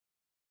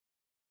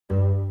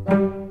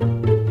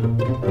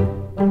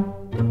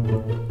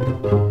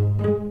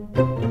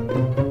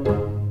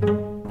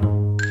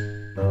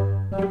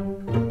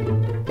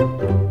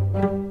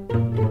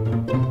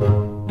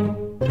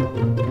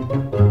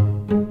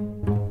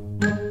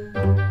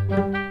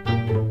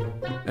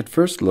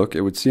first look,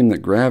 it would seem that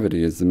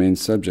gravity is the main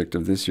subject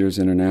of this year's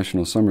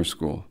international summer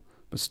school.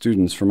 But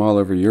students from all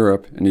over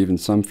Europe, and even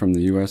some from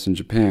the US and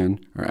Japan,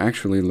 are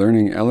actually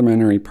learning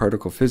elementary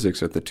particle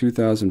physics at the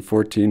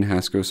 2014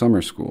 Hasco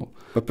Summer School.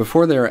 But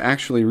before they are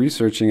actually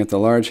researching at the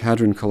Large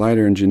Hadron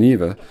Collider in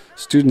Geneva,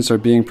 students are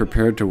being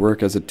prepared to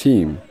work as a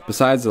team.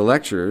 Besides the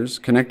lecturers,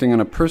 connecting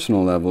on a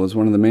personal level is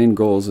one of the main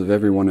goals of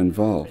everyone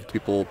involved.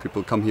 People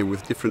come here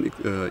with different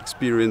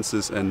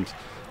experiences and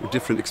with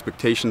different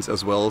expectations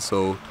as well,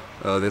 so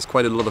there's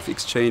quite a lot of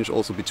exchange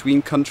also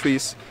between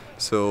countries.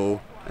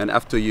 And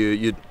after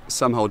you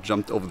somehow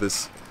jumped over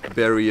this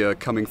barrier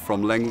coming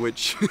from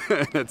language,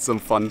 had some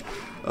fun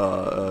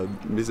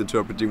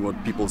misinterpreting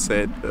what people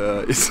said.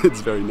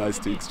 It's very nice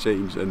to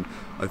exchange, and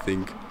I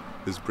think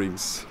this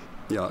brings,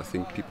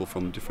 people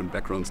from different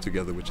backgrounds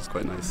together, which is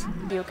quite nice.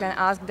 You can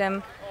ask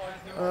them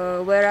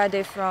where are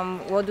they from,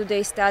 what do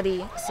they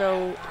study,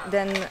 so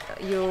then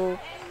you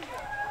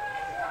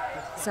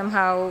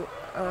somehow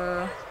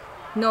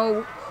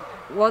know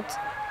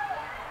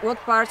what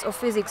parts of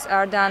physics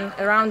are done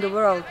around the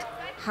world,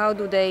 how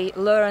do they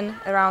learn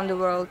around the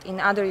world in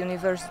other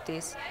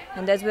universities.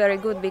 And that's very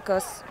good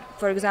because,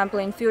 for example,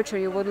 in future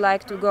you would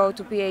like to go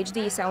to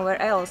PhD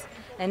somewhere else,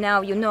 and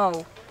now you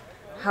know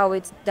how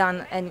it's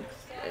done and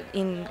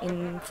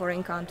in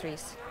foreign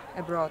countries,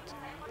 abroad.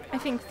 I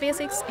think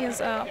physics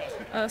is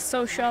a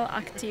social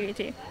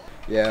activity.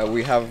 Yeah,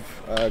 we have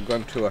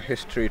gone to a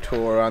history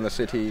tour around the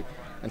city,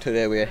 and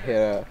today we are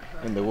here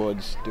in the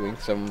woods doing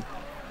some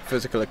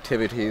physical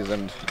activities,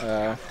 and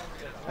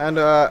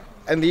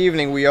in the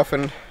evening we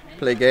often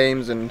play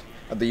games and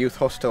at the youth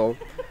hostel,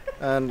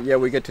 and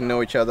we get to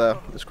know each other.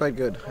 It's quite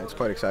good, it's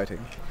quite exciting.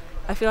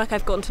 I feel like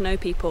I've gotten to know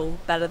people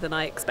better than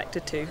I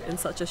expected to in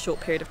such a short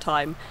period of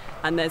time,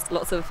 and there's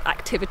lots of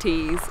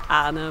activities,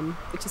 and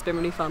it's just been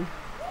really fun.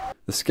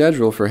 The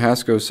schedule for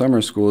Hasco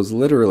Summer School is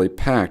literally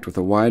packed with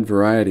a wide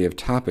variety of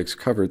topics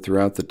covered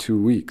throughout the 2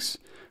 weeks,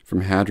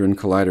 from Hadron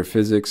Collider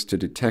physics to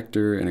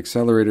detector and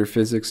accelerator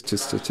physics to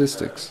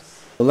statistics.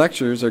 The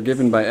lectures are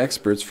given by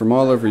experts from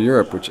all over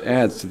Europe, which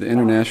adds to the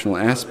international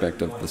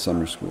aspect of the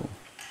summer school.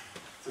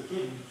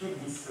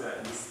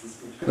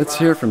 Let's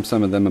hear from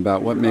some of them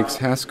about what makes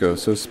Hasco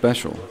so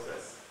special.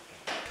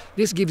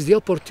 This gives the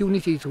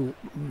opportunity to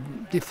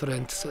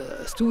different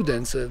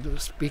students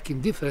speaking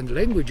different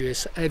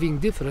languages, having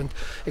different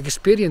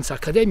experience,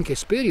 academic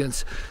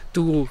experience,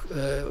 to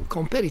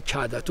compare each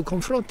other, to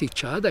confront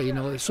each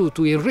other, so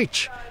to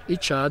enrich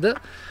each other.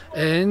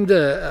 And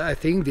I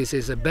think this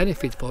is a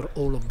benefit for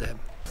all of them.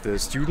 The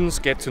students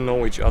get to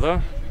know each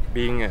other,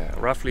 being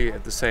roughly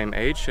at the same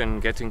age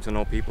and getting to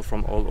know people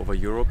from all over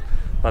Europe.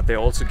 But they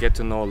also get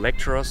to know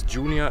lecturers,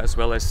 junior as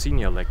well as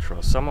senior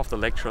lecturers. Some of the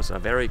lecturers are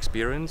very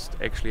experienced,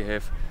 actually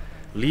have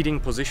leading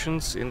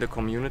positions in the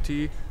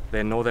community.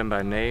 They know them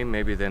by name,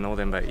 maybe they know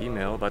them by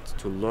email, but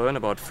to learn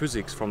about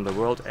physics from the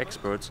world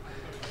experts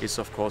is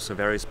of course a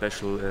very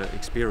special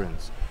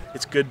experience.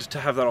 It's good to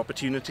have that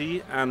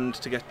opportunity and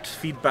to get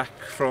feedback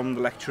from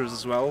the lecturers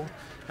as well.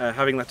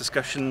 Having that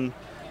discussion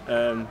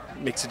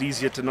makes it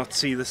easier to not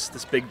see this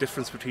big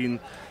difference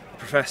between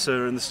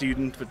professor and the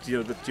student, but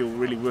that you're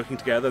really working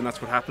together, and that's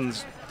what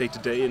happens day to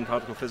day in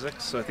particle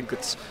physics. So I think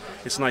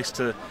it's nice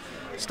to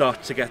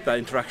start to get that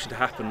interaction to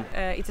happen.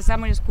 It's a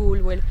summer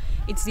school. Well,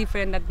 it's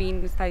different than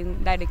being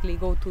studying directly,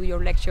 go to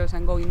your lectures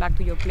and going back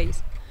to your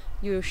place.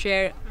 You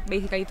share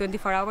basically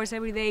 24 hours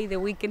every day,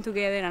 the weekend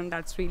together, and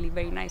that's really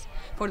very nice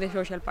for the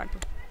social part.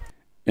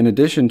 In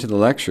addition to the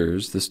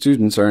lectures, the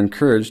students are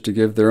encouraged to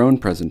give their own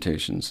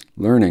presentations,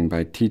 learning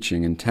by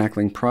teaching and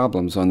tackling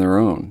problems on their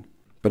own.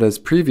 But as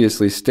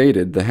previously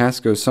stated, the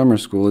Hasco Summer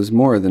School is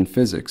more than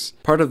physics.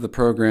 Part of the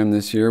program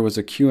this year was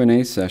a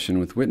Q&A session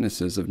with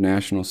witnesses of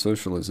National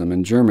Socialism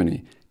in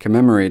Germany,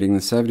 commemorating the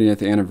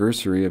 70th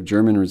anniversary of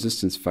German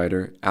resistance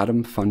fighter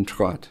Adam von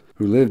Trott,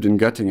 who lived in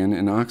Göttingen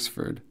and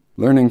Oxford.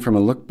 Learning from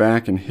a look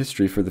back in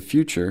history for the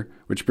future,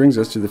 which brings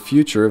us to the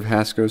future of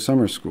Hasco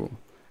Summer School,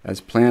 as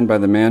planned by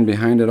the man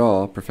behind it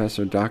all,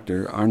 Professor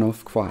Dr.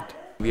 Arnulf Quat.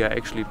 We are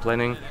actually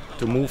planning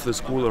to move the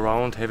school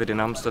around, have it in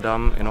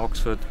Amsterdam, in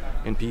Oxford,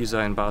 in Pisa,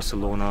 in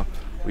Barcelona.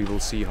 We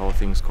will see how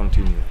things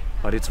continue.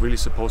 But it's really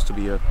supposed to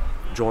be a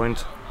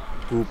joint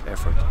group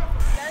effort.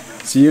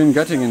 See you in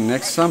Göttingen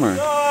next summer.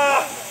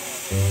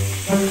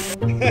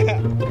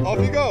 Off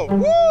you go!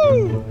 Woo!